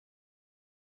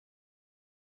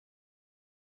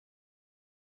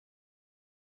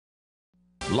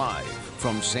Live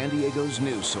from San Diego's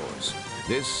news source,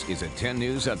 this is a 10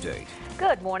 News Update.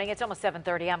 Good morning. It's almost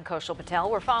 7:30. I'm Koshal Patel.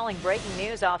 We're following breaking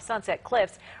news off Sunset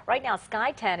Cliffs. Right now,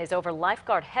 Sky 10 is over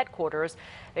lifeguard headquarters.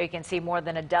 There you can see more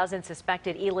than a dozen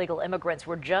suspected illegal immigrants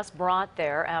were just brought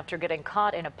there after getting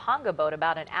caught in a ponga boat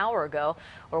about an hour ago.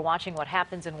 We're watching what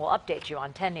happens and we'll update you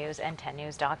on 10 News and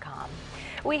 10news.com.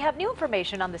 We have new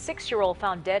information on the 6-year-old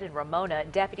found dead in Ramona.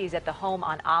 Deputies at the home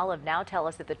on Olive now tell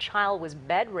us that the child was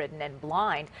bedridden and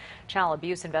blind. Child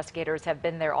abuse investigators have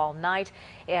been there all night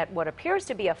at what appears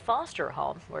to be a foster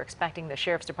home. We're expecting the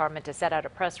Sheriff's Department to set out a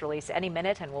press release any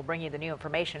minute, and we'll bring you the new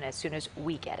information as soon as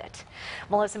we get it.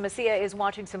 Melissa Messia is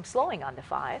watching some slowing on the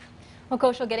 5. Well,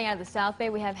 Koshal, getting out of the South Bay,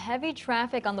 we have heavy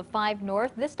traffic on the 5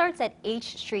 North. This starts at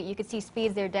H Street. You can see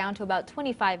speeds there down to about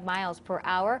 25 miles per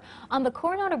hour. On the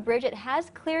Coronado Bridge, it has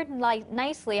cleared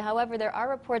nicely. However, there are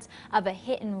reports of a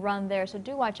hit and run there, so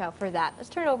do watch out for that. Let's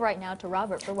turn it over right now to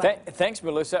Robert for weather. Thanks,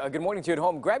 Melissa. Good morning to you at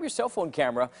home. Grab your cell phone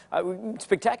camera.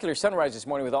 Spectacular sunrise this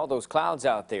morning with all those clouds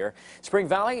out there. Spring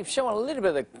Valley showing a little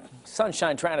bit of the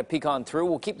sunshine trying to peek on through.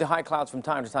 We'll keep the high clouds from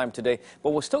time to time today, but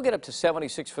we'll still get up to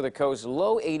 76 for the coast,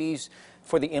 low 80s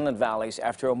for the inland valleys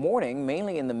after a morning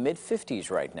mainly in the mid-50s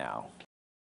right now.